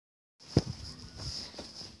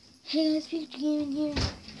Hey guys, Pikachu Gaming here.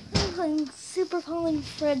 I'm playing Super Falling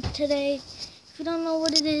Fred today. If you don't know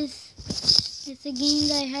what it is, it's a game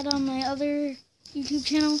that I had on my other YouTube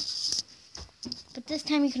channel. But this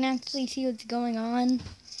time you can actually see what's going on.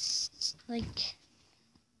 Like,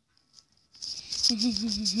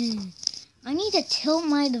 I need to tilt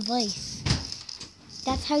my device.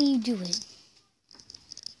 That's how you do it.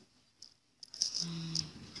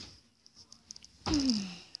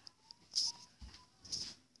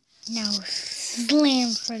 Now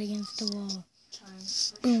slam Fred against the wall.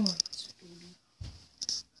 Boom.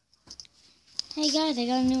 Hey guys, I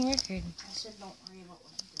got a new record. I said don't worry about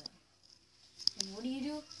what I'm doing. And what do?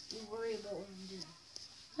 You worry about what I'm doing.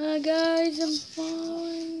 Guys, I'm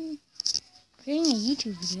falling. Creating a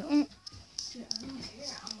YouTube video. Dude, I don't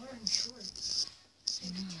care. I'm wearing shorts.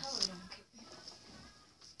 You can tell I don't care.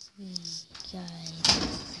 Guys,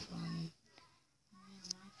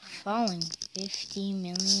 falling 50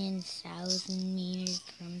 million thousand meters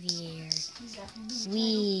from the air.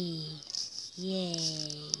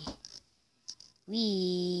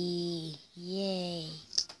 Yay.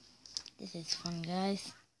 This is fun,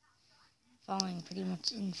 guys. Falling pretty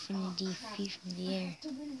much infinity feet from the air.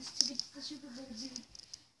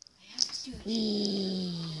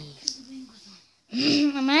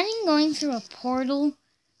 Imagine going through a portal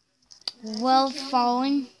while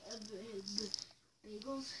falling.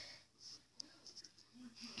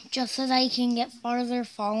 Just so that you can get farther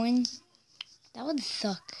falling. That would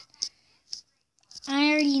suck.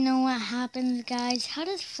 I already know what happens, guys. How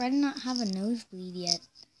does Fred not have a nosebleed yet?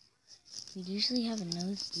 We'd usually have a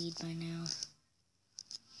nosebleed by now.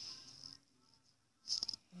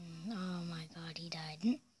 Oh my god, he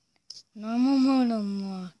died. Normal mode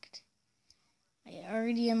unlocked. I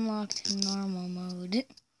already unlocked normal mode.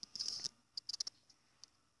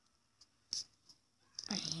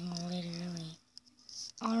 I literally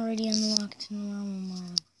already unlocked normal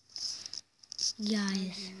mode.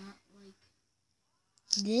 Guys,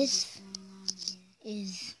 this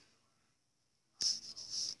is...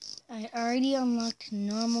 I already unlocked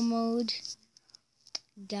normal mode.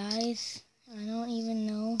 Guys, I don't even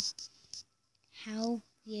know how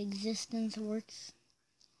the existence works.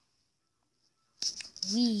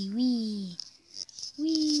 Wee.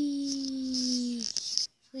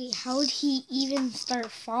 Wait, how would he even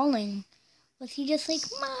start falling? Was he just like,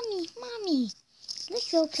 Mommy,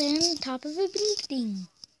 let's go play on the top of a building.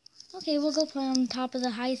 Okay, we'll go play on top of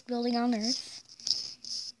the highest building on Earth.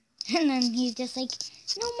 And then he's just like,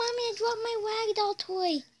 no, Mommy, I dropped my Wagdoll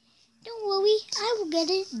toy. Don't worry, I will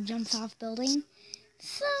get it. Jumps off building.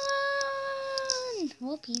 Son!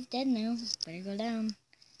 Well, he's dead now. Better go down.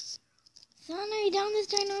 Son, are you down this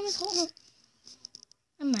ginormous hole?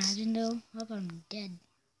 Imagine, though. Hope I'm dead.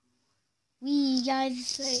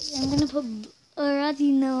 Guys, I'm gonna put, or as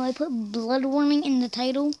you know, I put blood warning in the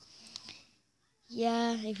title.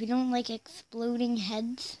 Yeah, if you don't like exploding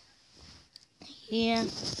heads, yeah,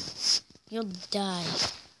 you'll die.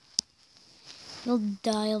 You'll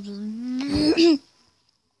die of...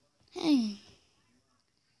 Hey,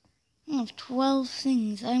 I have 12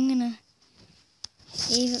 things. I'm gonna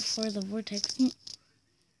save it for the vortex. Yeah,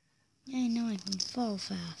 I know I can fall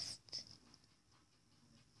fast.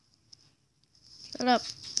 Shut up.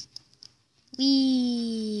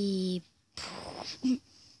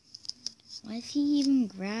 Why does he even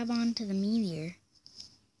grab onto the meteor?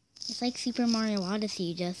 It's like Super Mario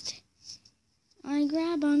Odyssey, just... I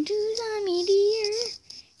grab onto the meteor,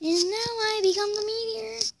 and now I become the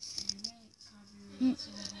meteor. It's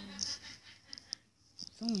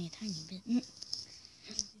only a tiny bit.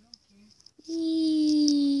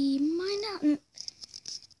 Mine not.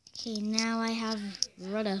 Okay, now I have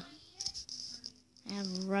Rudda.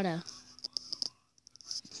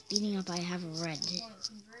 Speeding up, I have red.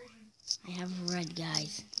 I have red,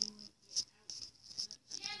 guys.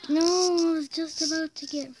 No, I was just about to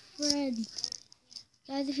get Fred.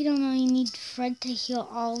 Guys, if you don't know, you need Fred to heal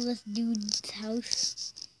all this dude's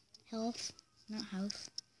health. Not house.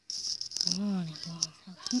 I don't want to heal his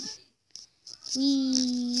house.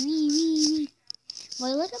 Wee. What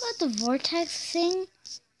I like about the vortex thing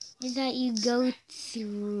is that you go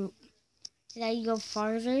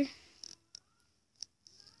farther.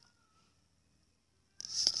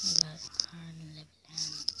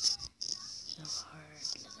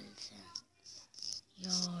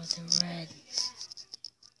 You're the red.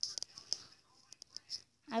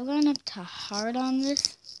 I've gone up to hard on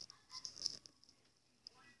this.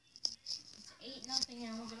 It's 8-0,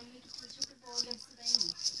 and we're gonna make it to the Super Bowl against the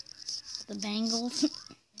Bengals. The Bengals.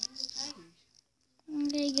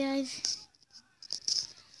 Okay, guys.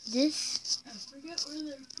 This... I forget where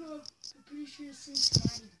they're from. I'm pretty sure it's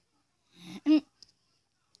Cincinnati.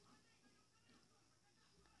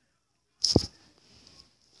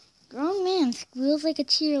 Grown man squeals like a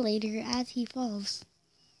cheerleader as he falls.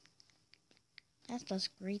 That's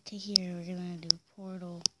just great to hear. We're gonna do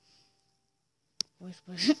Portal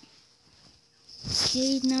Whisper.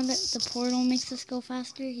 Okay, now that the portal makes us go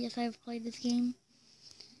faster, yes, I've played this game.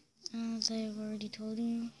 As I've already told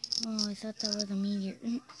you. Oh, I thought that was a meteor.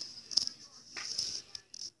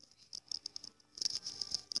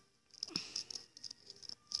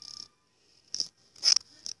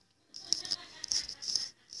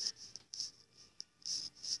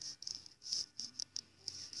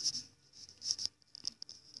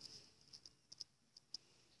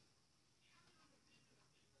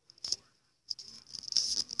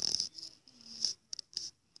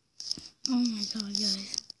 Oh my god,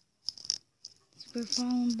 guys. Super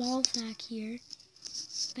fallen ball sack here.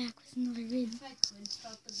 Back with another vid. If I could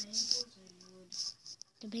stop the Bengals, I would.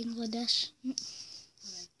 The Bangladesh. But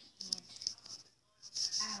I can't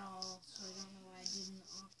at all, so I don't know why I did an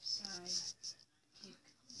offside kick.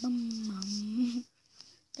 Bum.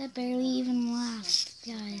 That barely even lasts,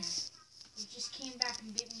 guys. It just came back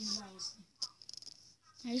and bit me in the nose.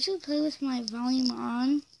 I usually play with my volume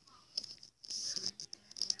on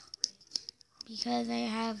because I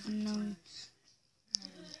have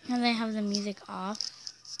the music off.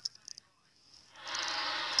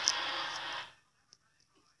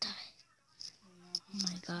 Oh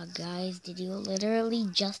my god, guys, did you literally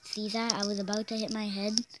just see that? I was about to hit my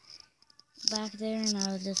head back there and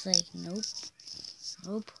I was just like, nope,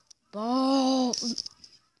 nope, ball.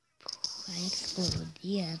 I exploded,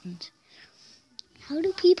 the end. How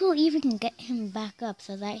do people even get him back up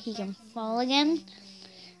so that he can fall again?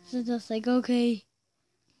 So just like, okay,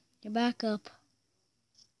 you're back up.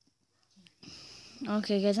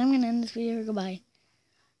 Okay, guys, I'm going to end this video. Goodbye.